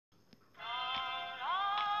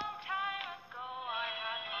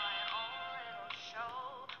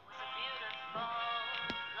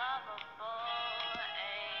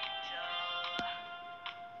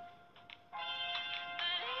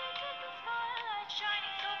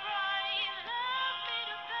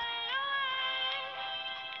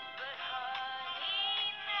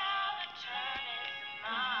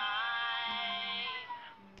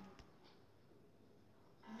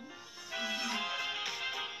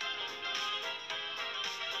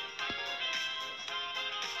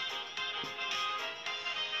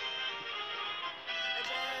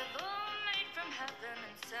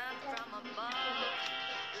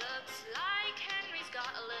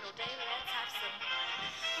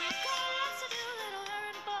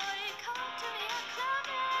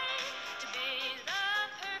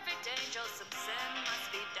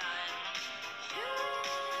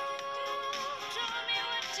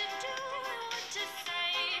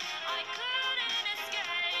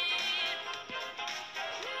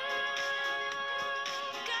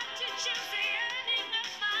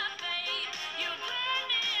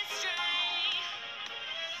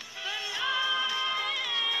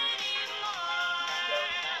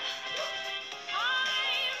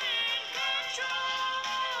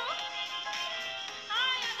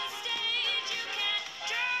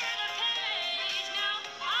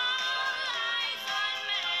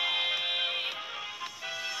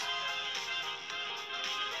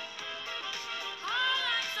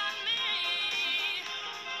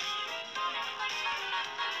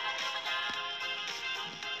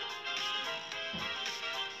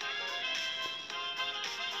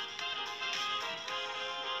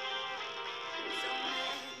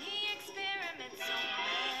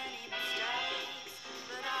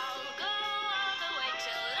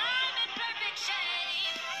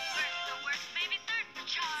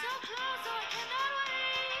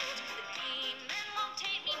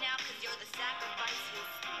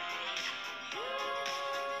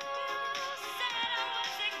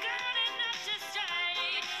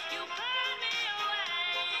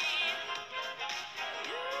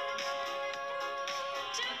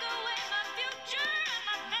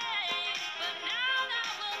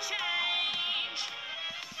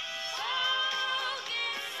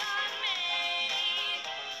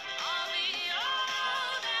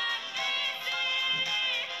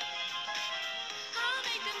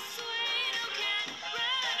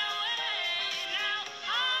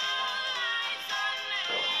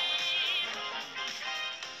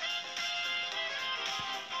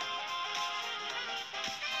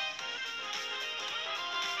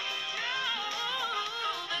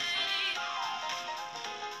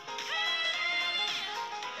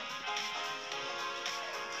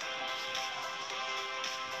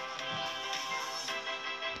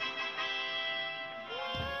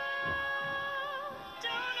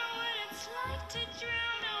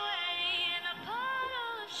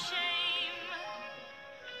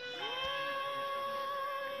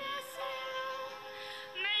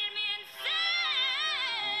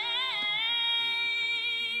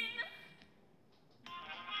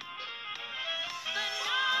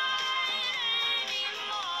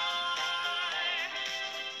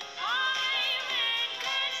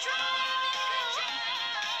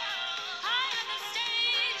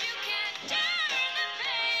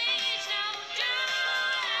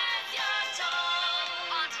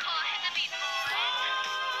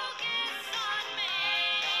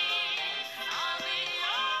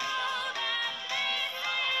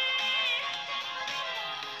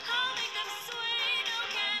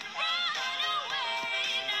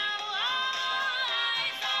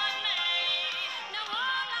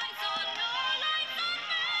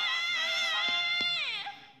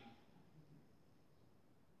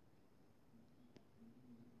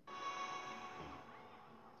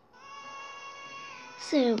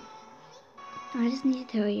So, I just need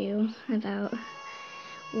to tell you about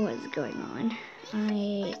what's going on.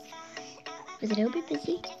 I was a little bit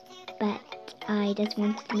busy, but I just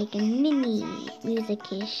wanted to make a mini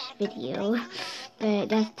music-ish video. But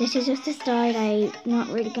this is just a start. I'm not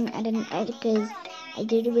really gonna add an edit because I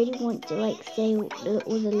didn't really want to like say all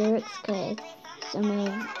the lyrics because some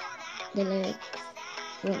of the lyrics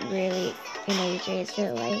weren't really in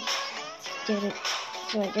so I didn't.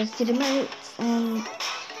 So I just did emotes and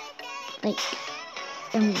like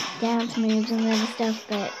dance moves and other stuff.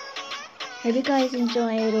 But hope you guys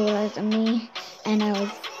enjoyed all eyes on me, and I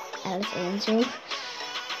was Alice Angel,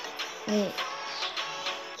 which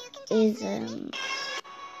is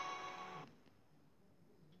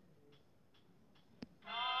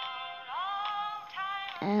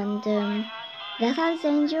that's Alice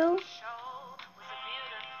Angel.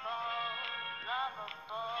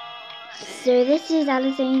 So this is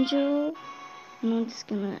Alice Angel, and I'm just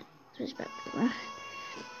gonna switch back to that.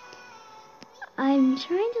 I'm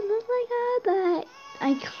trying to look like her, but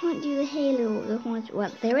I can't do the halo, the horns.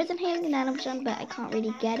 Well, there is a halo in animation, but I can't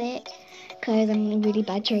really get it because I'm a really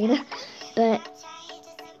bad trader. But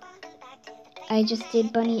I just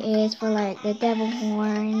did bunny ears for like the devil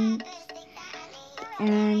horns,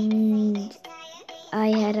 and I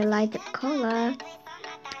had a light up collar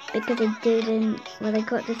because I didn't. Well, I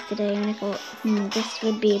got this today, and I thought, this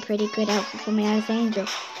would be a pretty good outfit for my Alice Angel.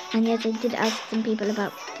 And yes, I did ask some people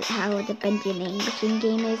about how the Bendy and Machine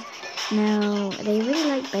game is. Now, they really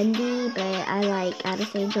like Bendy, but I like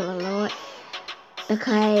Alice Angel a lot.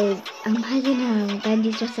 Because, I don't know,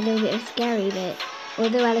 Bendy's just a little bit scary, but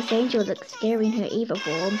although Alice Angel looks scary in her evil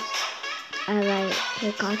form, I like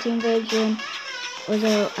her cartoon version.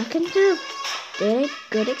 Although, I can do a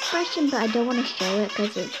good expression, but I don't want to show it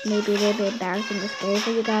because it's maybe a little bit embarrassing or scary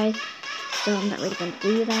for you guys. So I'm not really going to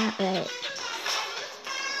do that, but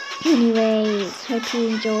anyways, hope you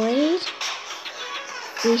enjoyed.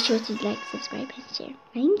 Be sure to like, subscribe, and share.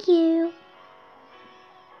 Thank you.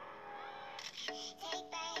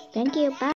 Thank you. Bye.